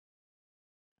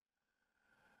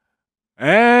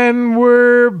And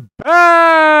we're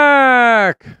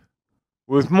back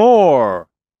with more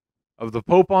of the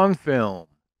Pope on Film.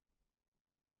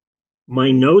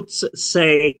 My notes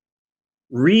say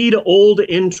read old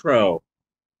intro.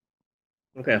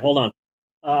 Okay, hold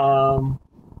on.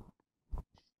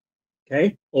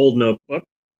 Okay, old notebook.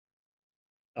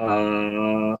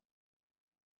 Uh,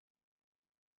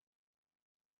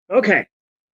 okay.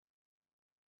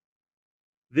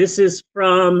 This is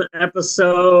from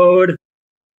episode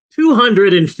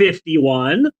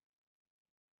 251.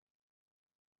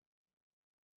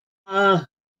 Uh,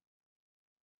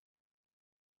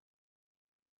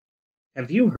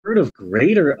 have you heard of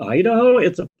Greater Idaho?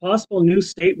 It's a possible new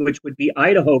state which would be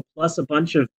Idaho plus a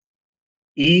bunch of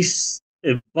Eastern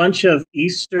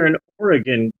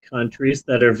Oregon countries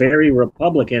that are very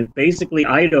Republican. Basically,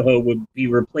 Idaho would be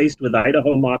replaced with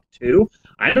Idaho Mach 2.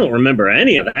 I don't remember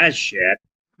any of that shit.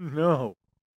 No.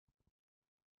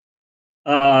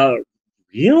 Uh,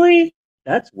 really?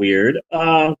 That's weird.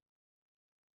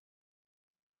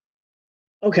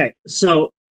 Okay,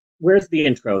 so where's the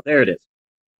intro? There it is.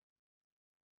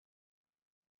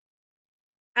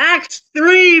 Act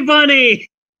 3, Bunny!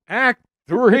 Act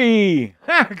 3!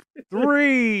 Act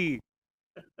 3!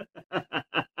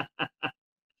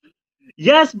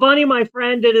 Yes, Bunny, my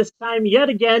friend, it is time yet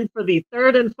again for the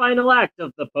third and final act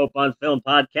of the Pope on Film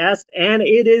podcast, and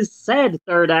it is said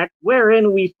third act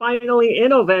wherein we finally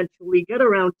and eventually get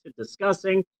around to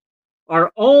discussing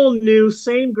our all new,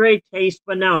 same great taste,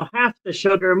 but now half the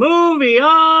sugar movie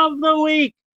of the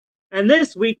week. And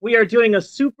this week we are doing a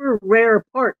super rare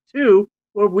part two,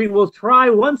 where we will try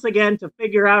once again to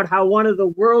figure out how one of the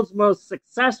world's most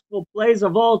successful plays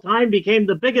of all time became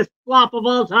the biggest flop of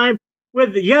all time,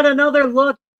 with yet another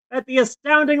look at the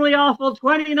astoundingly awful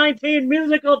 2019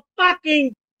 musical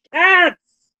fucking Cats.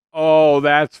 Oh,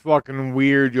 that's fucking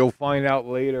weird. You'll find out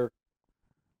later.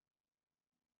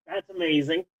 That's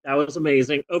amazing. That was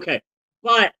amazing. Okay.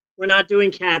 But we're not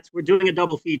doing Cats. We're doing a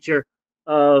double feature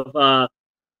of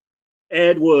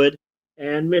Ed Wood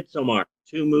and Midsommar,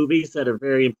 two movies that are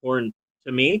very important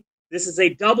to me. This is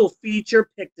a double feature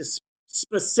picked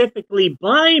specifically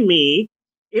by me.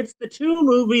 It's the two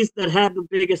movies that had the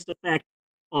biggest effect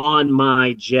on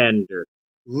my gender.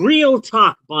 Real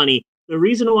talk, Bunny. The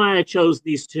reason why I chose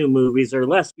these two movies are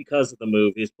less because of the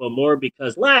movies, but more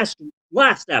because last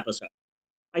episode,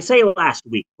 I say last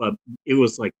week, but it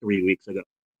was like 3 weeks ago.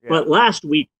 Yeah. But last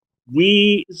week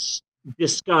we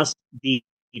discussed the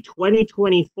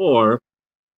 2024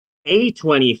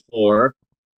 A24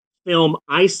 film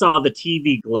I Saw the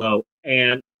TV Glow,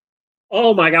 and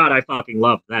oh my god, I fucking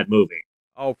loved that movie.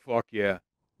 Oh, fuck yeah.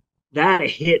 That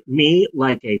hit me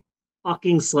like a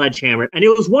fucking sledgehammer. And it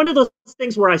was one of those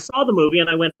things where I saw the movie and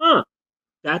I went, huh,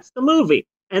 that's the movie.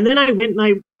 And then I went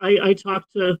and I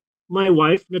talked to my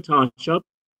wife, Natasha,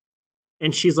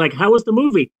 and she's like, how was the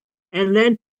movie? And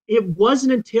then it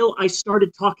wasn't until I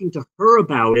started talking to her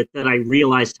about it that I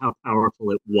realized how powerful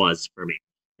it was for me.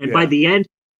 And by the end,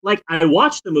 like, I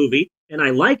watched the movie and I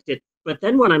liked it, but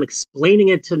then when I'm explaining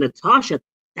it to Natasha,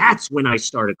 that's when I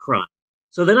started crying.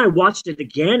 So then I watched it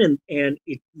again, and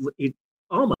it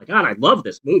oh my god, I love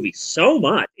this movie so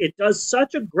much. It does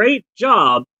such a great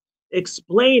job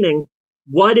explaining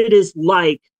what it is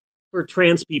like for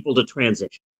trans people to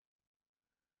transition.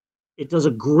 It does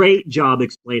a great job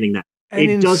explaining that. And it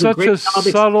in does such a, great a job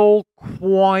subtle,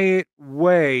 quiet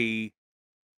way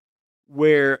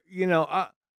where, you know,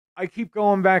 I keep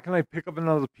going back and I pick up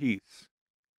another piece.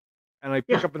 And I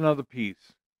pick up another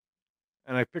piece.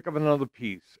 And I pick up another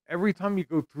piece. Every time you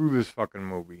go through this fucking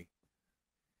movie.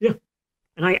 Yeah.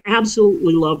 And I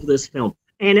absolutely love this film.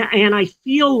 And I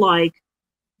feel like,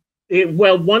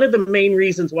 one of the main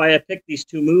reasons why I picked these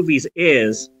two movies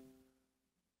is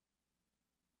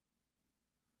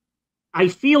I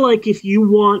feel like if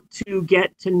you want to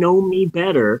get to know me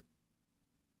better,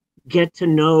 get to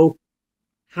know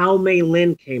how Mei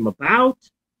Lin came about,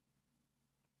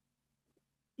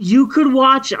 you could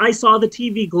watch I Saw the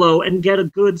TV Glow and get a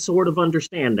good sort of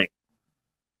understanding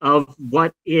of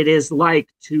what it is like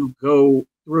to go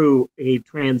through a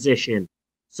transition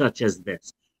such as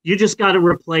this. You just got to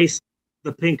replace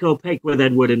the pink opaque with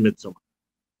Ed Wood and Midsommar.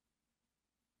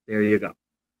 There you go.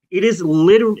 It is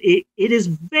literally, it is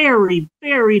very,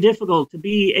 very difficult to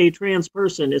be a trans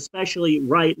person, especially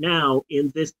right now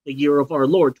in the year of our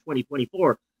Lord,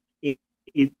 2024.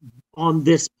 On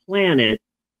this planet,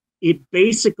 it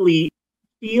basically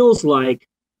feels like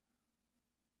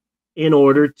in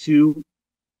order to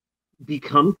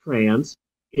become trans,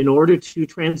 in order to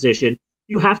transition,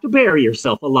 you have to bury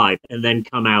yourself alive and then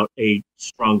come out a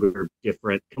stronger,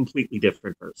 different, completely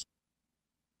different person.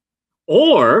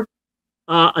 Or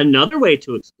Another way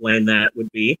to explain that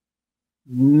would be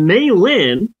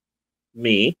Maylin,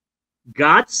 me,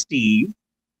 got Steve,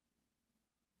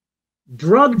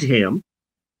 drugged him,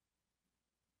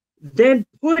 then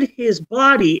put his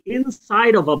body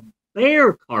inside of a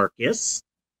bear carcass,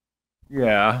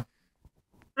 Yeah.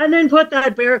 and then put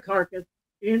that bear carcass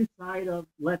inside of,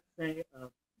 let's say, a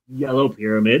yellow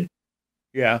pyramid.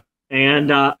 Yeah. And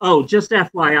just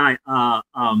FYI,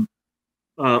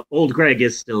 old Greg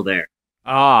is still there,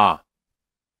 Ah.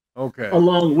 Okay.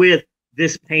 along with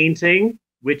this painting,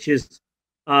 which is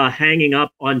hanging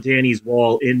up on Danny's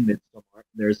wall in Midsommar.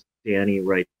 There's Danny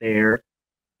right there.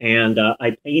 And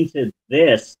I painted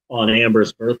this on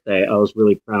Amber's birthday. I was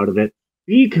really proud of it.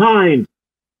 Be kind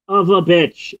of a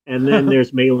bitch. And then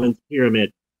there's Malin's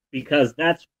pyramid, because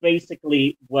that's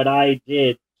basically what I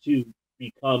did to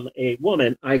become a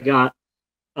woman. I got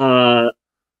the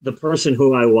person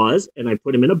who I was, and I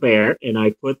put him in a bear, and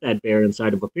I put that bear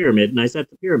inside of a pyramid, and I set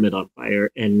the pyramid on fire,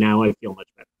 and now I feel much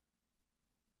better.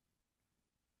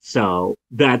 So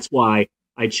that's why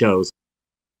I chose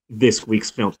this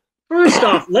week's films. First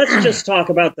off, let's just talk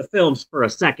about the films for a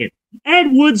second.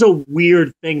 Ed Wood's a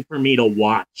weird thing for me to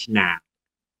watch now.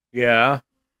 Yeah.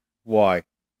 Why?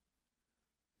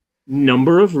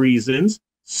 Number of reasons.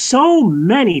 So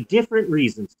many different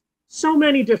reasons. So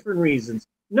many different reasons.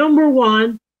 Number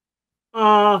one,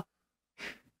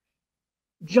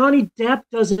 Johnny Depp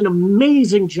does an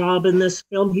amazing job in this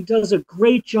film. He does a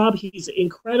great job. He's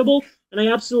incredible, and I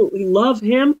absolutely love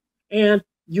him. And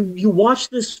you watch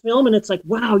this film, and it's like,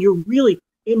 wow, you're really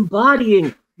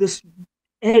embodying this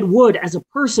Ed Wood as a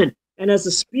person and as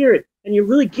a spirit, and you're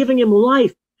really giving him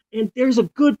life. And there's a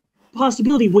good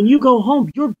possibility when you go home,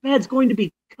 your bed's going to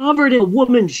be covered in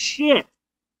woman's shit,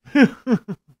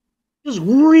 just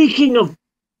reeking of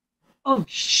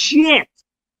shit.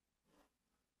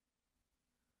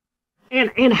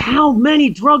 And how many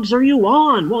drugs are you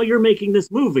on while you're making this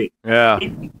movie? Yeah.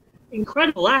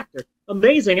 Incredible actor,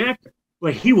 amazing actor,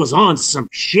 but he was on some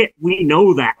shit. We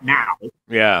know that now.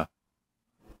 Yeah.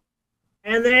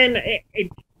 And then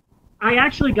I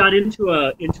actually got into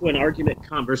an argument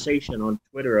conversation on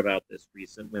Twitter about this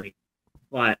recently.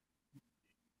 But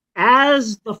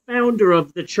as the founder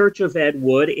of the Church of Ed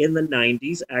Wood in the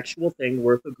 90s, actual thing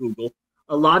worth a Google,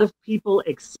 a lot of people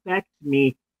expect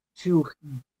me to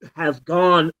have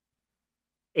gone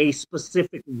a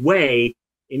specific way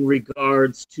in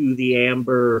regards to the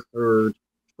Amber Heard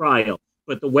trial.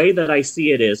 But the way that I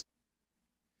see it is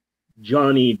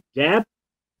Johnny Depp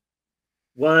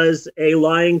was a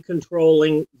lying,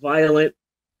 controlling, violent,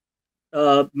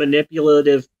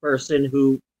 manipulative person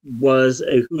who's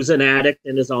an addict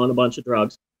and is on a bunch of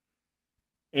drugs.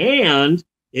 And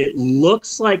it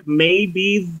looks like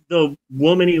maybe the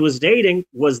woman he was dating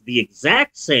was the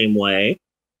exact same way.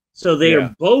 So they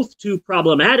are both two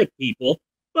problematic people,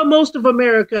 but most of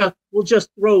America will just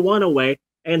throw one away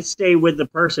and stay with the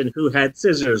person who had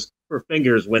scissors for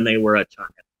fingers when they were a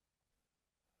child.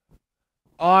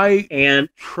 I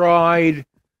tried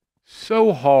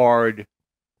so hard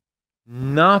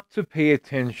not to pay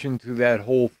attention to that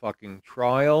whole fucking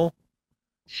trial.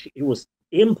 It was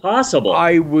impossible.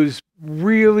 I was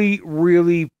really,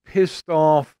 really pissed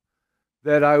off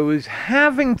that I was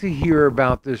having to hear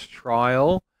about this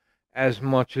trial as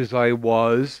much as I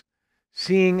was,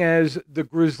 seeing as the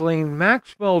Ghislaine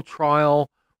Maxwell trial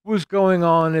was going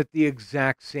on at the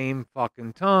exact same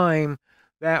fucking time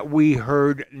that we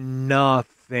heard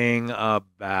nothing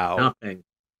about.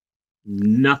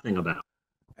 Nothing about.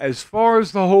 As far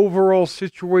as the overall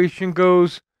situation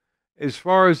goes, as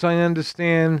far as I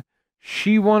understand,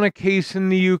 she won a case in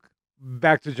the UK.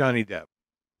 Back to Johnny Depp,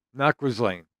 not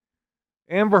Ghislaine.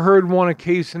 Amber Heard won a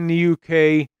case in the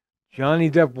UK.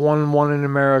 Johnny Depp won one in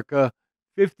America.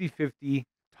 50-50,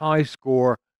 tie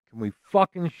score. Can we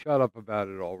fucking shut up about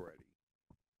it already?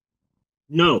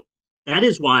 No, that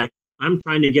is why I'm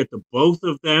trying to get the both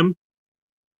of them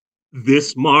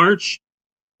this March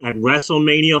at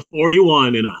WrestleMania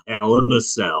 41 in a Hell in a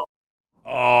Cell.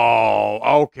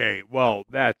 Oh, okay. Well,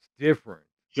 that's different.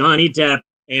 Johnny Depp,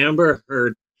 Amber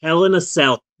Heard, Hell in a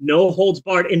Cell, no holds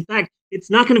barred. In fact, it's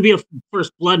not going to be a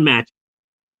first blood match.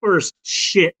 First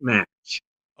shit match.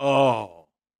 Oh.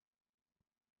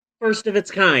 First of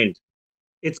its kind.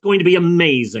 It's going to be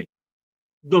amazing.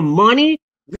 The money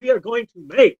we are going to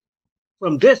make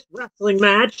from this wrestling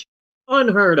match,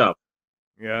 unheard of.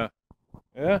 Yeah.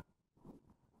 Yeah.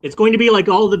 It's going to be like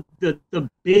all the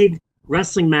big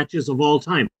wrestling matches of all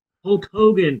time. Hulk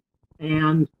Hogan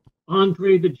and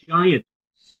Andre the Giant,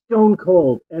 Stone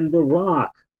Cold and The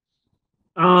Rock.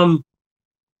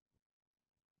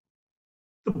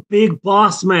 The Big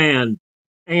Boss Man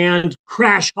and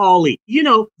Crash Holly. You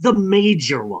know, the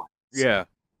major ones. Yeah.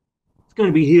 It's going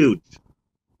to be huge.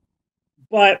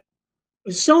 But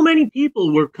so many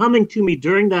people were coming to me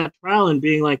during that trial and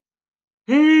being like,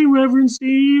 "Hey, Reverend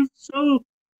Steve, so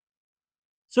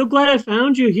glad I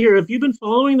found you here. Have you been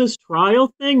following this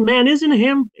trial thing? Man,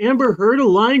 isn't Amber Heard a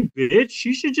lying bitch?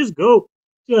 She should just go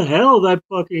to hell, that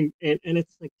fucking..." And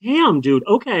it's like, damn, dude,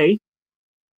 okay.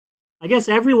 I guess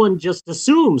everyone just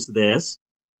assumes this.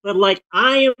 But like,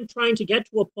 I am trying to get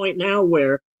to a point now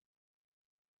where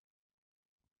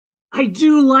I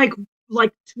do like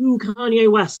two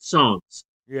Kanye West songs.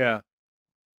 Yeah.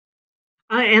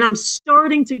 And I'm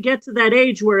starting to get to that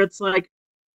age where it's like,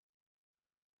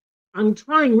 I'm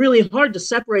trying really hard to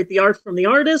separate the art from the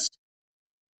artist,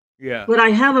 Yeah. but I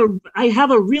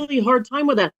have a really hard time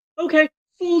with that. Okay,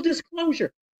 full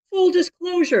disclosure. Full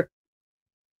disclosure.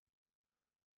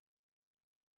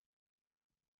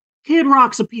 Kid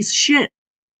Rock's a piece of shit.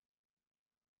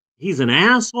 He's an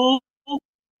asshole.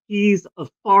 He's a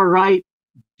far right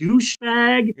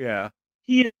douchebag. Yeah.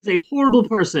 He is a horrible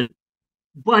person.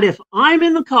 But if I'm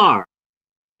in the car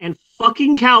and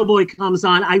fucking Cowboy comes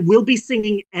on, I will be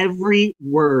singing every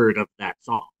word of that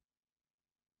song.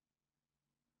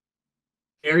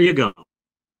 There you go.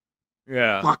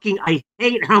 Yeah. Fucking, I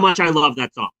hate how much I love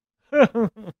that song.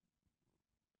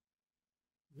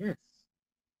 Yes.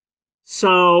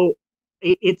 So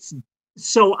it's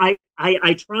so I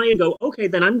try and go, okay,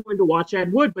 then I'm going to watch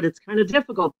Ed Wood, but it's kind of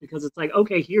difficult because it's like,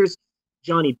 okay, here's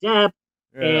Johnny Depp,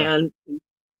 Yeah.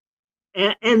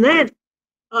 and and then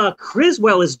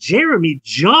Criswell is Jeremy Oh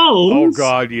Jones,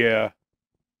 God, yeah.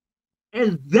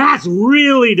 and that's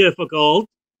really difficult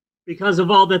because of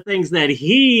all the things that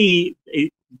he.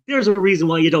 There's a reason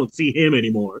why you don't see him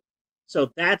anymore,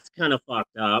 so that's kind of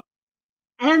fucked up.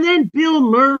 And then Bill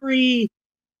Murray,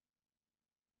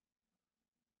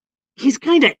 he's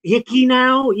kind of icky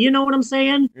now. You know what I'm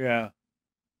saying? Yeah.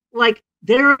 Like,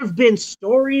 there have been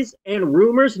stories and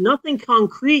rumors, nothing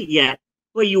concrete yet,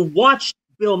 but you watch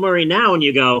Bill Murray now and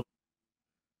you go,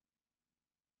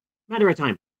 matter of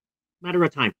time, matter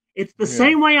of time. It's the Yeah.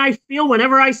 same way I feel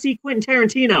whenever I see Quentin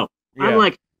Tarantino. I'm Yeah.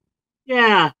 like,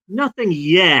 yeah, nothing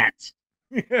yet,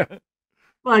 Yeah.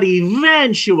 but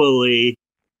eventually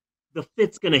the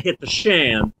fit's going to hit the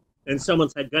shan and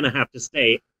someone's going to have to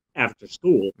stay after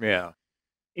school. Yeah.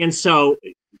 And so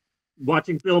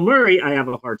watching Bill Murray, I have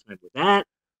a hard time with that.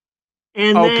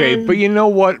 And Okay, but then, you know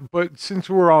what? But since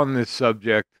we're on this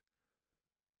subject,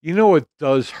 you know what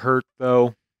does hurt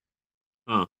though?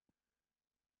 uh,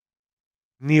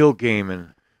 Neil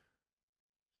Gaiman.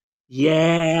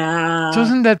 yeah,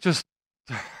 Doesn't that just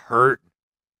hurt?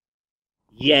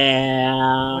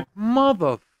 yeah. Like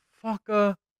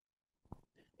motherfucker.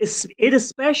 It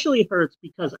especially hurts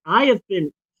because I have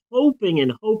been hoping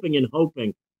and hoping and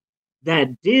hoping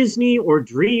that Disney or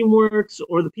DreamWorks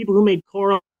or the people who made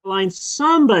Coraline,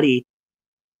 somebody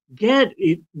get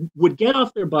would get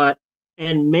off their butt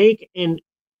and make an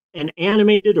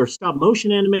animated or stop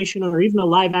motion animation or even a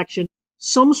live action,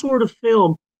 some sort of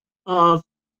film of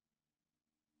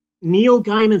Neil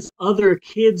Gaiman's other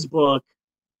kids book,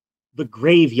 The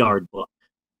Graveyard Book.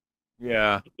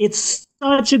 Yeah. It's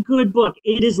such a good book.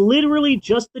 It is literally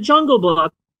just the Jungle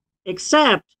Book,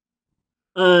 except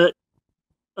a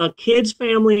a kid's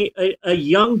family, a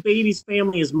young baby's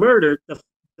family is murdered.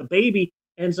 The baby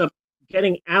ends up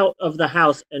getting out of the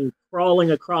house and crawling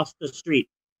across the street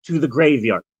to the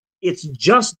graveyard. It's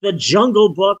just the Jungle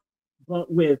Book,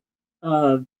 but with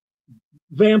uh,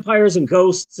 vampires and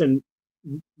ghosts and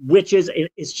witches.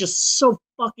 It's just so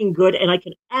fucking good, and I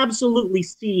can absolutely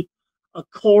see a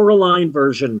Coraline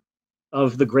version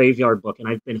of the Graveyard Book, and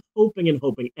I've been hoping and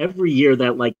hoping every year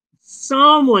that like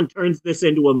someone turns this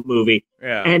into a movie,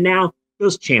 Yeah. and now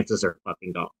those chances are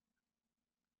fucking gone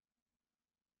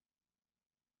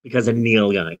because of Neil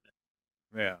Gaiman.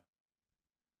 Yeah.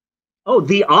 Oh,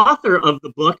 the author of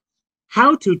the book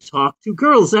How to Talk to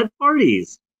Girls at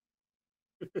Parties.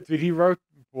 Did he wrote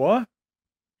what?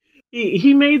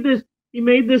 He made this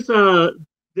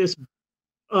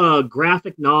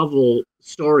graphic novel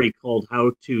story called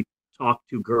How to Talk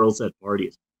to Girls at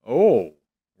Parties. Oh,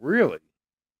 really?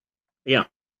 Yeah,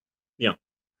 yeah.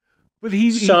 But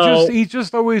he just So, he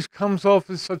just always comes off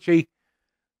as such a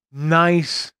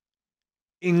nice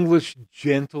English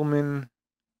gentleman,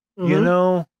 you mm-hmm,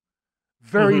 know?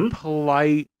 Very mm-hmm,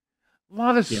 polite. A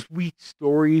lot of yeah, sweet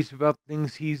stories about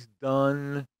things he's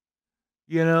done,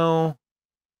 you know?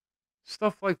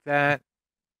 Stuff like that.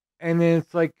 And then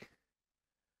it's like,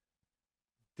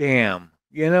 damn,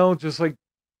 just like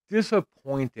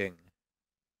disappointing.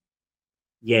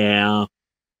 yeah.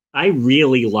 I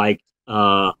really liked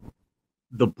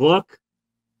the book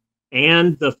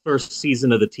and the first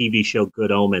season of the TV show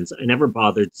Good Omens. I never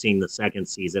bothered seeing the second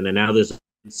season, and now there's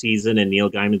a season, and Neil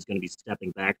Gaiman's going to be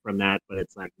stepping back from that. But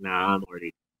it's like, nah,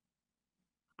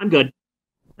 I'm good.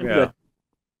 I'm Yeah. good.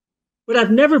 But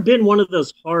I've never been one of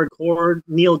those hardcore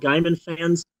Neil Gaiman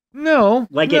fans. No,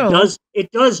 Like no.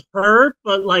 it does hurt,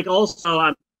 but like also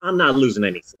I'm not losing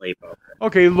any sleep over it.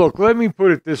 Okay, look, let me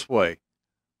put it this way.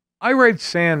 I read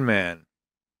Sandman.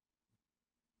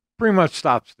 Pretty much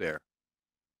stops there.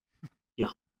 Yeah.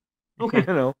 You Okay.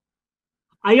 know.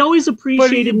 I always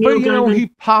appreciated But Neil you know, Gaiman. he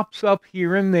pops up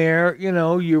here and there. You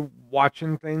know, you're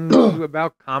watching things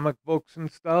about comic books and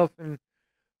stuff, and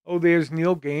oh, there's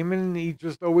Neil Gaiman, and he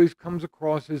just always comes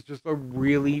across as just a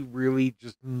really, really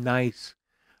just nice,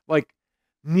 like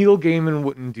Neil Gaiman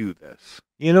wouldn't do this.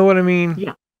 You know what I mean?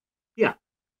 Yeah, yeah,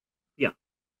 yeah.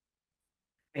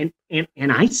 And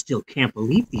I still can't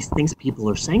believe these things people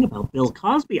are saying about Bill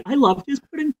Cosby. I loved his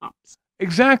pudding pops.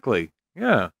 Exactly.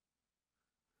 Yeah.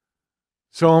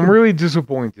 So I'm really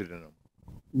disappointed in him.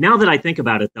 Now that I think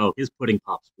about it, though, his pudding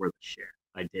pops were the shit.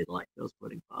 I did like those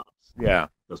pudding pops. Yeah.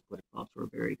 Those pudding pops were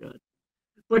very good.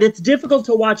 But it's difficult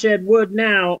to watch Ed Wood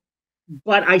now.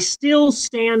 But I still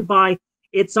stand by.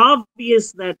 It's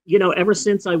obvious that ever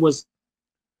since I was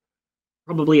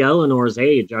probably Eleanor's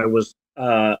age, I was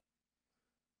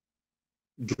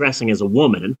dressing as a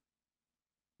woman,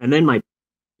 and then my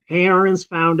parents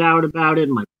found out about it,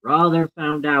 my brother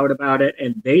found out about it,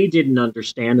 and they didn't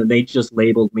understand, and they just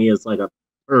labeled me as like a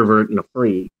pervert and a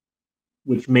freak,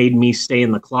 which made me stay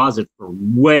in the closet for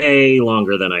way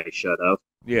longer than I should have.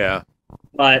 Yeah.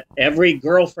 But every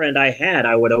girlfriend I had,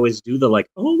 I would always do the like,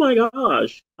 oh my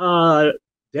gosh,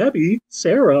 Debbie,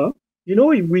 Sarah, you know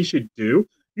what we should do?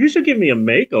 You should give me a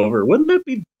makeover. Wouldn't that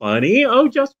be funny? Oh,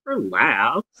 just for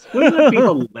laughs. Wouldn't that be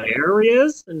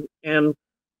hilarious? And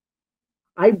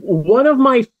I one of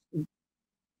my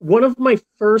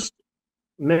first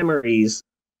memories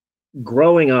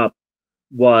growing up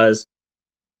was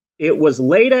it was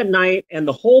late at night and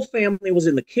the whole family was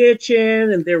in the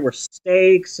kitchen and there were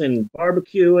steaks and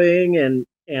barbecuing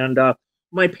and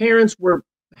my parents were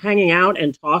hanging out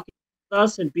and talking with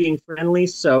us and being friendly,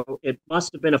 so it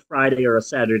must have been a Friday or a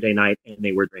Saturday night and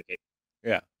they were drinking.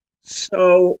 Yeah.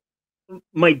 So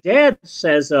my dad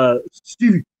says,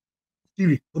 Stevie,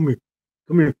 come here,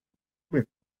 come here.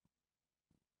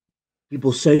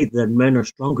 People say that men are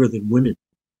stronger than women,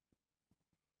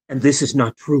 and this is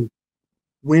not true.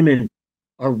 Women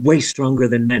are way stronger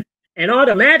than men. And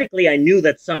automatically, I knew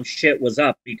that some shit was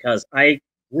up because I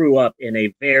grew up in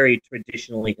a very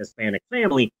traditionally Hispanic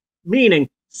family, meaning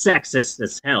sexist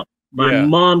as hell. My Yeah.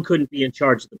 mom couldn't be in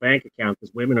charge of the bank account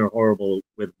because women are horrible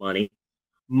with money.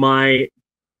 My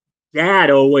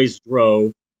dad always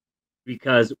drove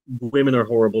because women are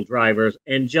horrible drivers,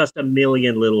 and just a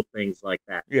million little things like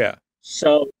that. Yeah.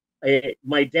 So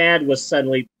my dad was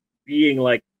suddenly being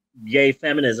like, yay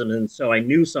feminism, and so I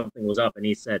knew something was up, and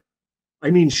he said, I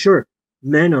mean, sure,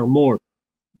 men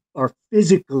are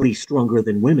physically stronger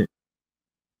than women,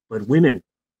 but women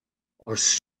are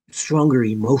stronger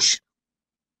emotionally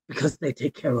because they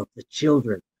take care of the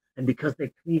children and because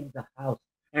they clean the house.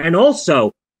 And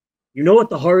also, you know what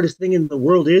the hardest thing in the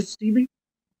world is, Stevie?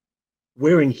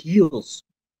 Wearing heels.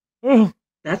 Oh.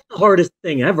 That's the hardest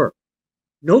thing ever.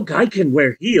 No guy can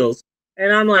wear heels.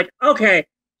 And I'm like, okay,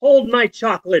 hold my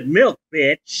chocolate milk,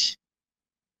 bitch.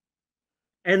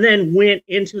 And then went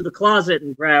into the closet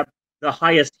and grabbed the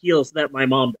highest heels that my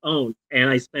mom owned. And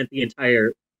I spent the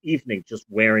entire evening just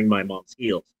wearing my mom's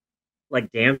heels,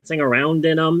 like dancing around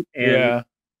in them. And Yeah.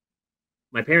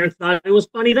 my parents thought it was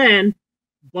funny then.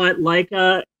 But like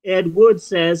Ed Wood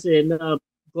says in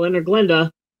Glen or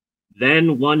Glenda,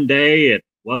 then one day it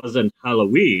wasn't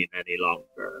Halloween any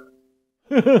longer.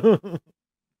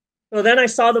 So then I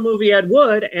saw the movie Ed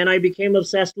Wood and I became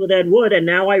obsessed with Ed Wood. And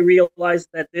now I realized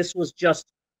that this was just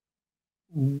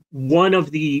one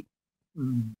of the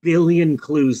billion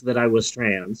clues that I was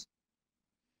trans.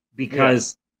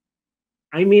 Because,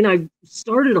 yeah. I mean, I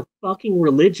started a fucking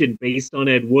religion based on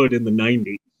Ed Wood in the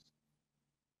 90s.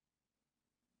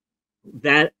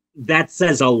 That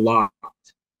says a lot.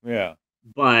 Yeah.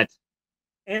 But,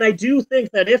 and I do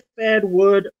think that if Ed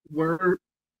Wood were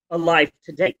alive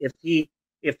today, if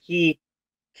he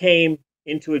came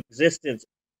into existence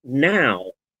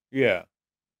now, Yeah.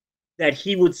 that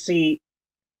he would see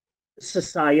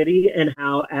society and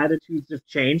how attitudes have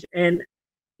changed, and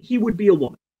he would be a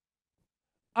woman.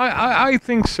 I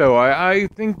think so. I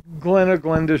think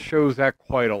Glenda shows that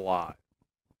quite a lot.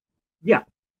 Yeah,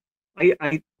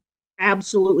 I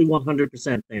absolutely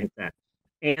 100% think that.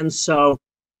 And so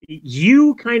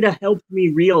you kind of helped me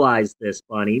realize this,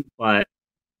 Bunny, but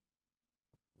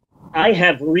I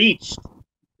have reached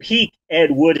peak Ed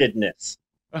Woodedness.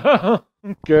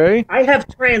 Okay. I have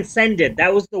transcended.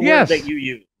 That was the word that Yes. you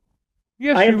used. I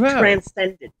Yes, you have have.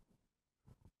 transcended.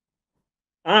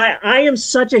 I am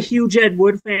such a huge Ed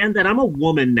Wood fan that I'm a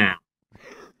woman now.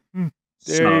 Hmm.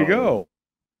 There you So, go.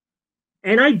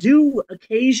 and I do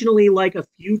occasionally, like a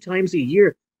few times a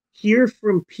year, hear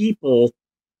from people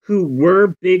who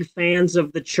were big fans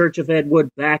of the Church of Ed Wood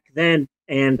back then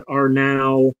and are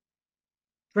now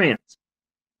trans.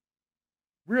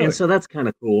 And Really? so that's kind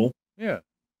of cool. Yeah.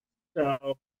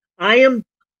 So I am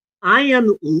I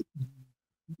am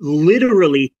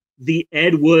literally the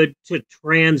Ed Wood to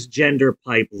transgender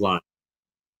pipeline.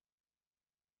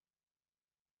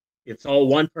 It's all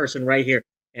one person right here,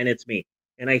 and it's me.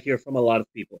 And I hear from a lot of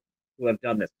people who have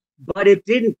done this. But it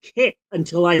didn't kick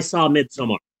until I saw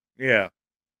Midsommar. Yeah.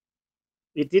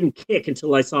 It didn't kick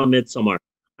until I saw Midsommar.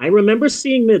 I remember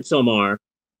seeing Midsommar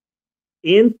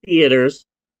in theaters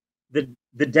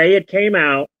the day it came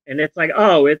out, and it's like,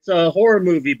 oh, it's a horror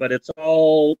movie, but it's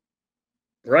all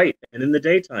bright and in the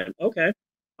daytime. Okay,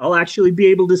 I'll actually be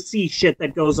able to see shit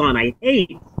that goes on. I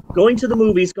hate going to the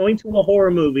movies, going to a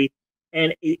horror movie,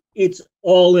 and it's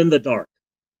all in the dark.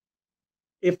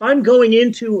 If I'm going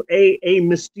into a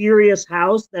mysterious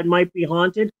house that might be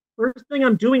haunted, first thing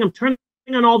I'm doing, I'm turning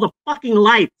on all the fucking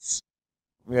lights.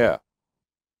 Yeah.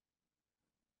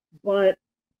 But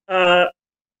uh,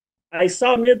 I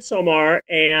saw Midsommar,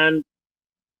 and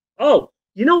oh,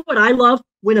 you know what I love?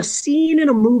 When a scene in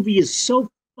a movie is so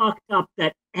fucked up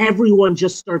that everyone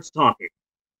just starts talking.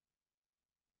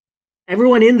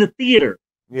 Everyone in the theater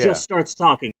Yeah. just starts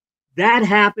talking. That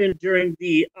happened during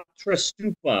the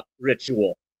Trastupa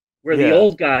ritual, where the Yeah.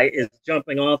 old guy is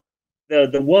jumping off,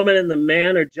 the woman and the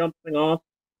man are jumping off.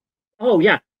 Oh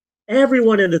yeah,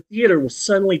 everyone in the theater was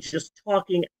suddenly just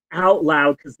talking out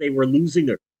loud because they were losing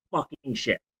their fucking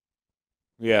shit.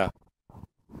 Yeah.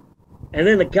 And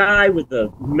then the guy with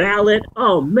the mallet,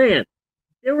 oh man,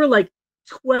 there were like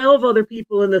 12 other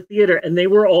people in the theater and they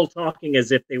were all talking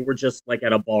as if they were just like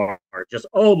at a bar. Just,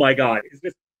 oh my God, is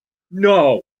this,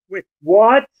 no, wait,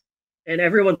 what? And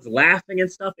everyone's laughing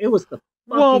and stuff. It was the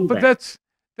Well, fucking but best.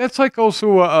 that's like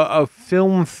also a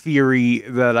film theory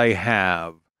that I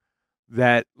have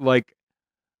that like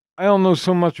I don't know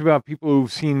so much about people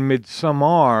who've seen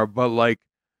Midsommar, but like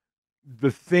The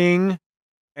Thing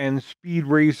and Speed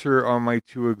Racer are my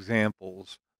two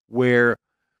examples where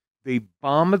they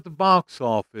bomb at the box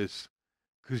office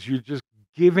because you're just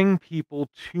giving people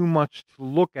too much to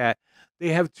look at. They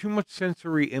have too much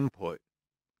sensory input,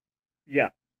 Yeah,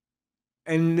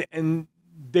 and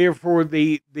therefore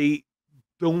they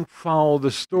don't follow the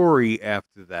story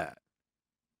after that.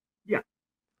 yeah,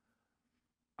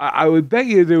 I would bet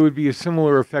you there would be a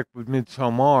similar effect with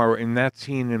Midsommar in that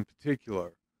scene in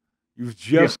particular. You've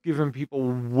yeah, just given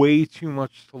people way too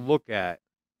much to look at.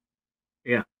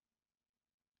 yeah.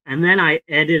 And then I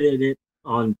edited it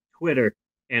on Twitter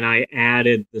and I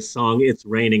added the song It's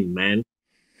Raining Men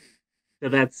to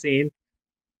that scene.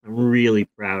 I'm really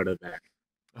proud of that.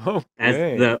 As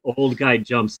Okay. the old guy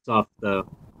jumps off the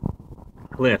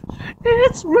cliff.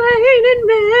 It's raining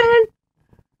men.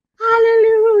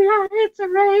 Hallelujah. It's a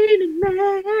raining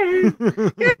man.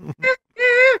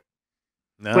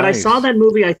 But I saw Nice. that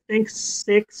movie, I think,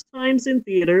 6 times in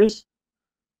theaters.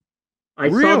 I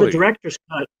saw the Really? director's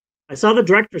cut. I saw the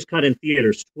director's cut in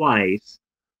theaters twice.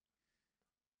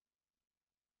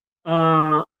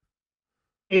 Uh,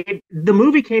 the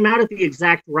movie came out at the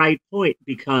exact right point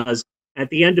because at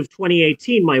the end of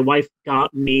 2018, my wife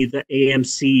got me the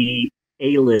AMC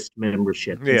A-list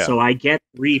membership, and Yeah. so I get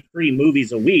three free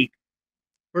movies a week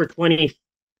for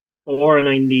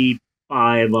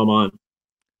 24.95 a month.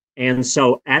 And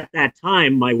so at that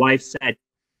time, my wife said,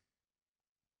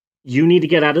 "You need to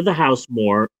get out of the house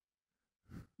more.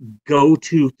 Go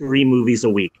to 3 movies a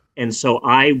week." And so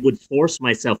I would force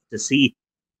myself to see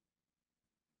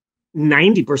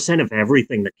 90% of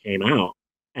everything that came out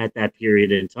at that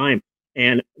period in time.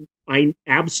 And I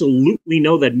absolutely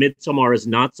know that Midsommar is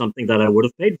not something that I would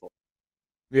have paid for.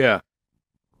 Yeah.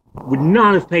 Would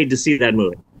not have paid to see that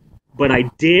movie. But I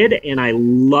did, and I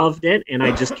loved it, and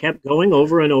I just kept going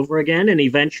over and over again. And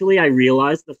eventually I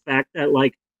realized the fact that,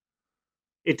 like,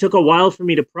 it took a while for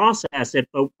me to process it,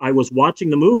 but I was watching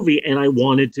the movie and I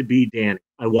wanted to be Danny.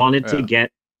 I wanted to Yeah.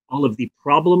 get all of the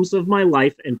problems of my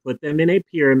life and put them in a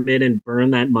pyramid and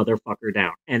burn that motherfucker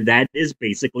down. And that is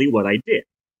basically what I did.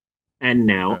 And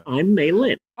now Yeah. I'm Mei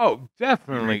Lin. Oh, And I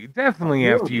definitely. Definitely fucking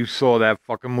after love it. you saw that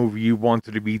fucking movie, you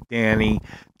wanted to be Danny.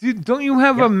 Don't you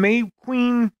have a Yep. May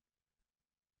Queen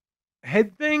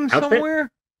head thing Outfit? somewhere?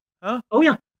 Huh? Oh,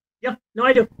 yeah. Yeah. No,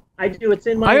 I do. I do. It's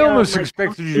in I my almost my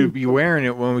expected you to costume. be wearing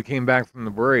it when we came back from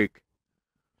the break.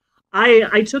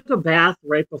 I took a bath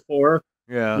right before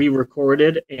Yeah. we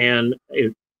recorded, and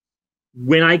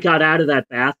when I got out of that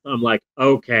bath, I'm like,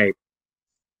 okay,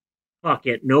 fuck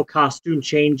it, no costume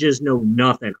changes, no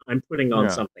nothing. I'm putting on Yeah.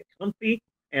 something comfy,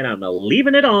 and I'm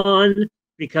leaving it on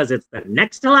because it's the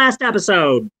next to last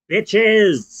episode,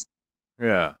 bitches.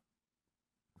 Yeah.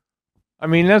 I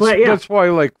mean, that's But yeah, that's why,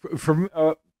 like,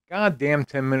 for goddamn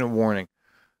 10-minute warning.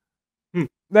 hmm,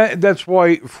 That's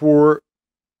why for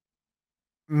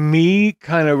me,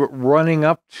 kind of running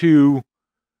up to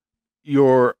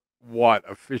your what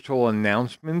official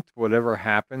announcement, whatever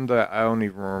happened, I don't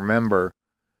even remember.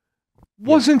 yeah,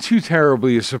 Wasn't too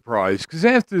terribly a surprise because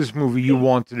after this movie, you yeah,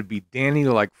 wanted to be Danny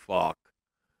like fuck.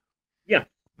 yeah.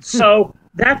 So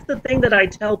that's the thing that I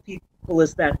tell people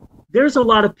is that there's a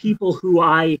lot of people who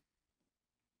I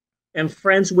am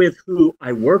friends with who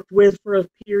I worked with for a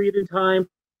period of time,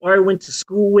 or I went to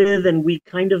school with, and we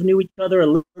kind of knew each other a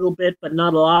little bit, but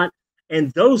not a lot.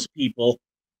 And those people,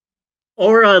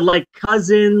 or like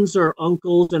cousins or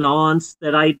uncles and aunts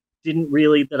that I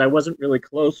wasn't really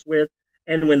close with.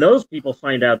 And when those people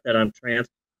find out that I'm trans,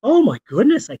 oh my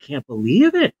goodness, I can't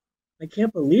believe it. I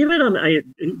can't believe it.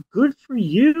 Good for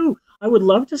you. I would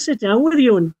love to sit down with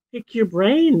you and pick your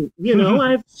brain.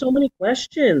 I have so many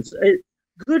questions.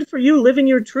 Good for you living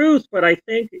your truth.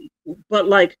 But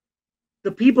like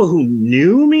the people who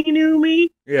knew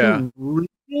me, Yeah. who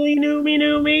really knew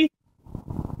me,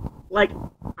 like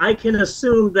I can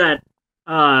assume that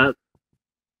uh,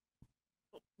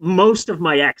 most of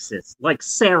my exes, like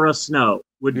Sarah Snow,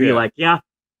 would be Yeah. like, "Yeah,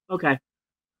 okay,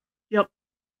 yep,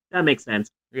 that makes sense."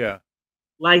 Yeah.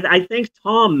 Like I think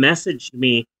Tom messaged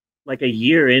me like a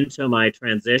year into my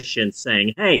transition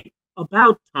saying, "Hey,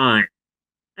 about time,"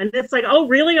 and it's like, "Oh,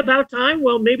 really? About time?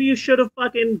 Well, maybe you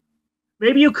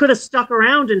could have stuck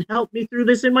around and helped me through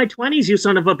this in my 20s, you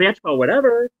son of a bitch." But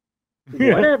whatever,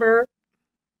 Yeah. whatever.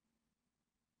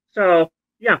 So,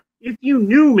 yeah, if you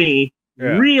knew me,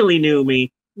 Yeah. really knew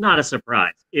me, not a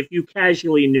surprise. If you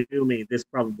casually knew me, this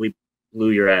probably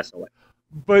blew your ass away.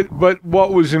 But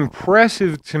what was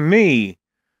impressive to me,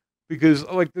 because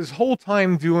like this whole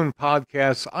time doing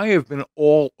podcasts, I have been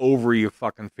all over your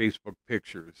fucking Facebook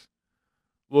pictures,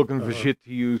 looking for Uh-huh. shit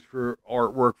to use for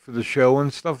artwork for the show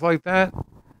and stuff like that.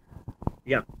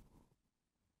 Yeah.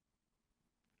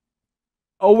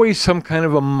 Always some kind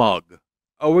of a mug,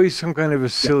 always some kind of a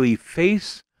Yep. silly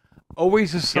face,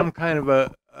 always Yep. some kind of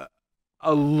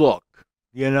a look,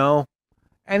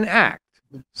 an act,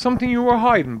 something you were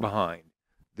hiding behind.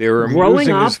 They're Growing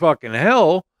amusing up, as fucking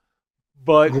hell,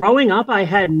 but growing up, I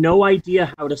had no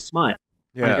idea how to smile.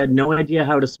 I yeah, had no idea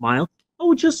how to smile.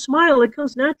 Oh, just smile. It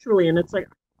comes naturally. And it's like,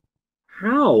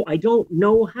 how? I don't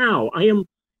know how. I am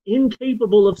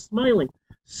incapable of smiling.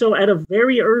 So at a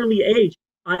very early age,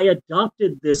 I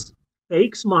adopted this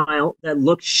fake smile that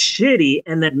looked shitty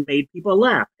and that made people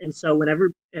laugh. And so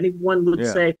whenever anyone would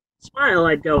yeah, say smile,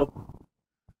 I'd go,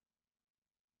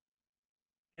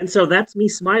 and so that's me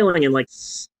smiling in like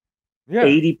yeah.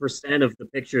 80% of the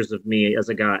pictures of me as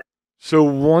a guy. So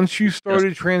once you Just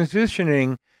started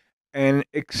transitioning and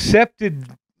accepted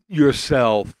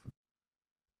yourself,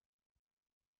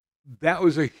 that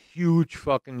was a huge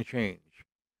fucking change.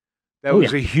 That oh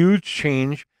was yeah. a huge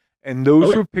change, and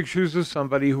those Oh were pictures of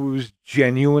somebody who was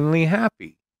genuinely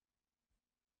happy.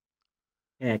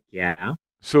 yeah. Heck yeah.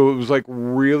 So it was like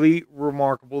really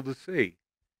remarkable to see.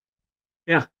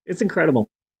 Yeah, it's incredible.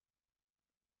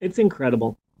 It's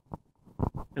incredible.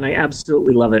 And I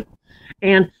absolutely love it.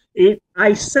 And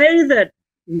I say that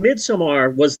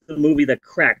Midsommar was the movie that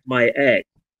cracked my egg,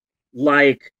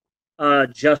 like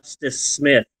Justice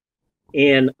Smith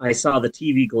in I Saw the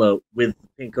TV Glow with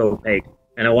Pink Opaque.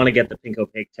 And I want to get the Pink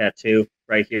Opaque tattoo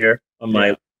right here on my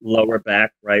Yeah. lower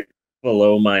back, right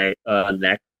below my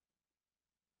neck.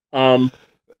 Um,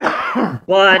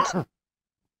 but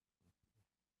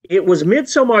it was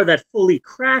Midsommar that fully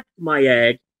cracked my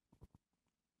egg,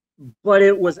 but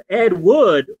it was Ed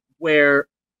Wood where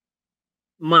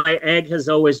my egg has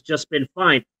always just been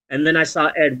fine. And then I saw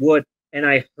Ed Wood and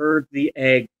I heard the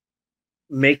egg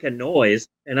make a noise.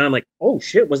 And I'm like, oh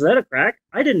shit, was that a crack?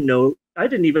 I didn't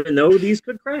even know these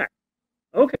could crack.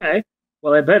 Okay,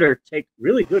 well, I better take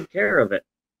really good care of it.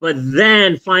 But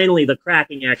then finally, the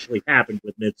cracking actually happened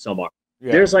with Midsommar.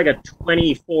 Yeah. There's like a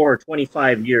 24,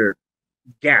 25-year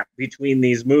gap between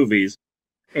these movies.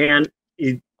 And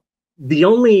it, the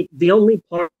only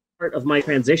part of my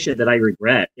transition that I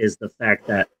regret is the fact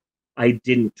that I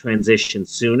didn't transition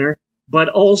sooner. But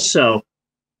also,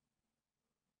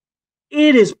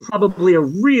 it is probably a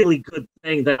really good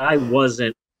thing that I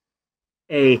wasn't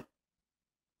a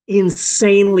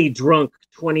insanely drunk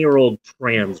 20-year-old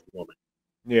trans woman.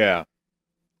 Yeah.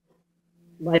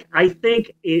 Like I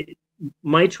think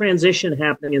my transition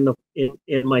happening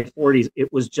in my 40s,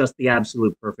 it was just the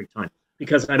absolute perfect time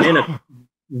because I'm in a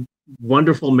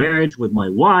wonderful marriage with my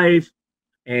wife,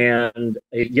 and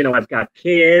I've got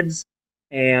kids,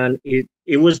 and it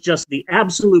was just the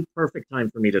absolute perfect time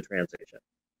for me to transition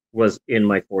was in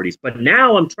my 40s. But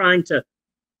now I'm trying to,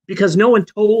 because no one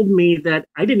told me that.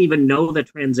 I didn't even know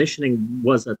that transitioning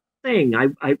was a thing.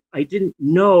 I didn't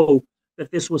know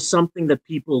that this was something that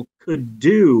people could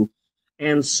do.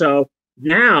 And so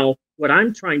now what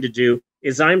I'm trying to do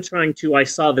is I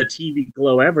saw the TV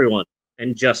glow everyone,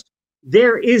 and just,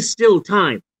 there is still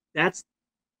time. That's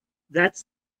that's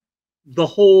the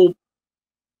whole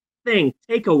thing,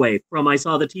 takeaway from I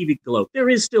saw the TV glow. There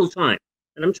is still time.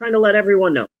 And I'm trying to let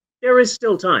everyone know there is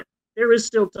still time. There is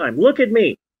still time. Look at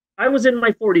me. I was in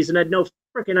my 40s and had no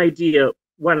freaking idea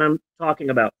what I'm talking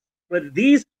about. But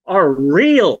these are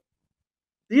real.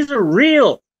 These are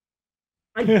real.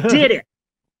 I did it.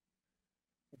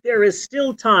 There is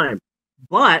still time.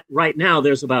 But right now,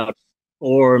 there's about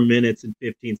 4 minutes and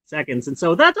 15 seconds. And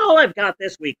so that's all I've got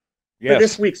this week for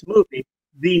this Yes. week's movie.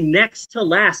 The next to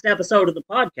last episode of the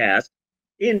podcast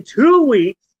in 2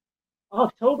 weeks,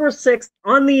 October 6th,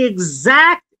 on the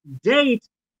exact date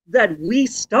that we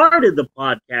started the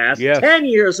podcast Yes. 10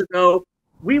 years ago,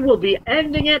 we will be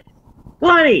ending it.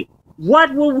 Bunny,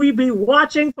 what will we be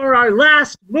watching for our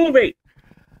last movie?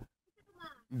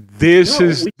 This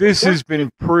has been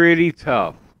pretty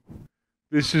tough.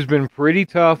 This has been pretty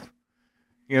tough.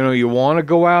 You want to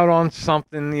go out on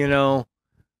something,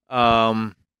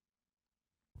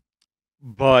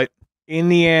 but in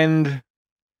the end,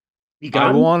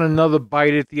 I want another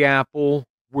bite at the apple.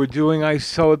 We're doing I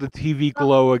Saw the TV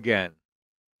Glow again.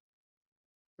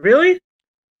 Really?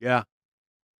 Yeah.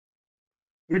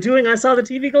 We're doing I Saw the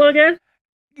TV Glow again?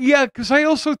 Yeah, because I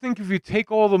also think if you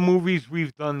take all the movies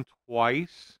we've done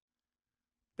twice,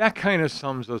 that kind of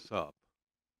sums us up.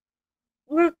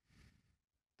 What?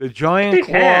 The Giant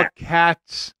Claw,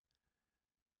 Cats,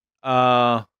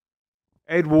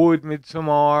 Ed Wood,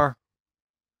 Midsommar,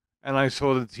 and I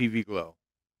Saw the TV Glow.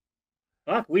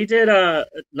 Fuck, we did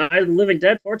Night of the Living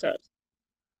Dead 4 times.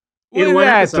 Well,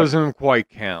 that doesn't quite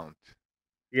count.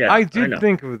 Yeah, I did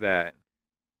think of that.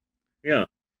 Yeah.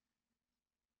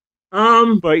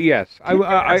 But yes,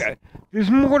 I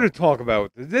there's more to talk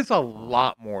about. There's a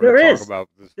lot more to talk about.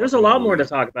 There's a lot more to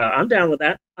talk about. I'm down with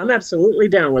that. I'm absolutely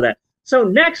down with that. So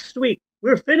next week,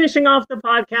 we're finishing off the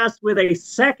podcast with a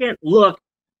second look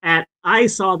at I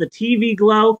Saw the TV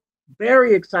Glow.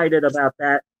 Very excited about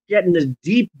that. Getting a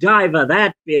deep dive of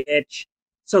that bitch.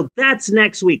 So that's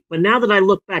next week. But now that I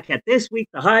look back at this week,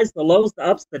 the highs, the lows, the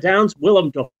ups, the downs,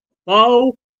 Willem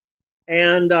Dafoe,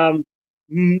 and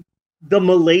the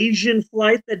Malaysian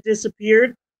flight that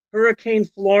disappeared, Hurricane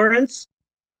Florence,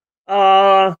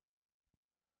 The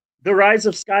Rise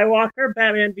of Skywalker,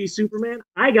 Batman v Superman.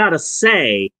 I gotta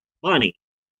say, Bunny,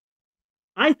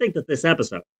 I think that this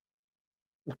episode,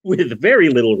 with very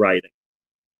little writing,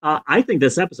 I think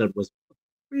this episode was a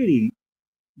pretty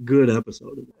good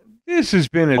episode. This has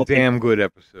been a damn good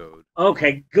episode.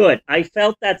 Okay, good. I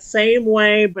felt that same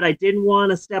way, but I didn't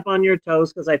want to step on your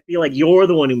toes because I feel like you're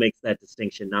the one who makes that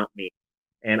distinction, not me.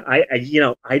 And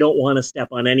I don't want to step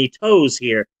on any toes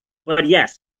here. But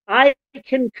yes, I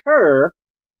concur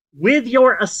with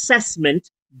your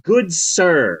assessment, good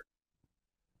sir.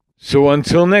 So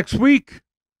until next week,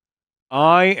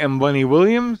 I am Bunny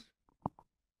Williams.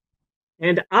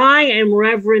 And I am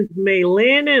Reverend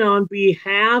Maylin, and on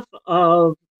behalf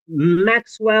of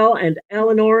Maxwell and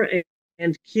Eleanor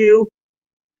and Q,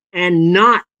 and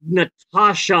not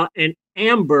Natasha and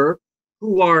Amber,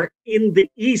 who are in the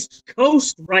East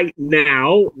Coast right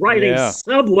now, riding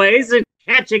subways and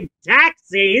catching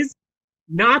taxis.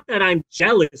 Not that I'm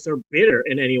jealous or bitter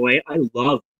in any way. I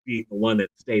love being the one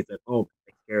that stays at home and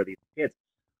takes care of these kids.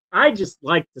 I just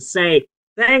like to say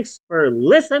thanks for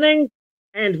listening,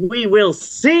 and we will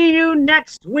see you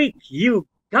next week, you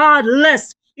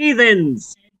godless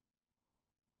heathens.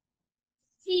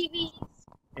 TVs.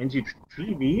 And you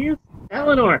TVs?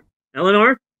 Eleanor.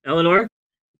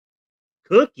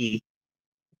 Cookie.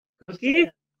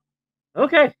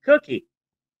 Okay, Cookie.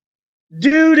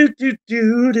 Do do do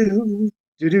do do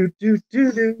do do do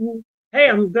do do. Hey,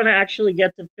 I'm gonna actually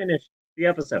get to finish the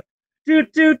episode. Do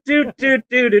do do do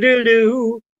do do do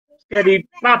do. Skitty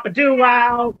papa do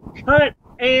wow. Cut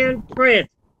and print.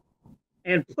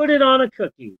 And put it on a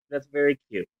cookie. That's very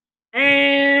cute.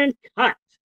 And cut.